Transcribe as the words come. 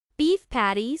Beef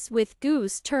patties with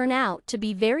goose turn out to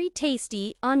be very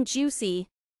tasty and juicy,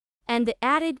 and the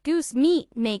added goose meat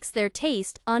makes their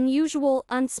taste unusual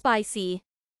and spicy.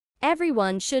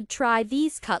 Everyone should try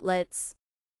these cutlets.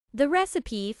 The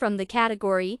recipe from the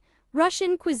category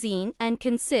Russian cuisine and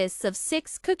consists of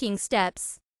 6 cooking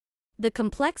steps. The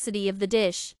complexity of the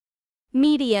dish.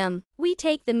 Medium. We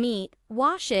take the meat,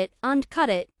 wash it and cut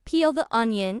it, peel the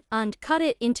onion and cut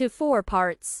it into 4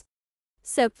 parts.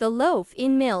 Soak the loaf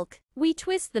in milk. We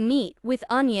twist the meat with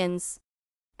onions.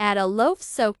 Add a loaf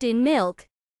soaked in milk.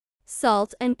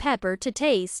 Salt and pepper to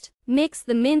taste. Mix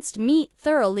the minced meat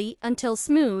thoroughly until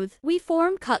smooth. We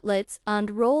form cutlets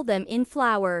and roll them in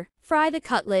flour. Fry the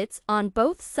cutlets on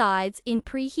both sides in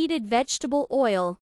preheated vegetable oil.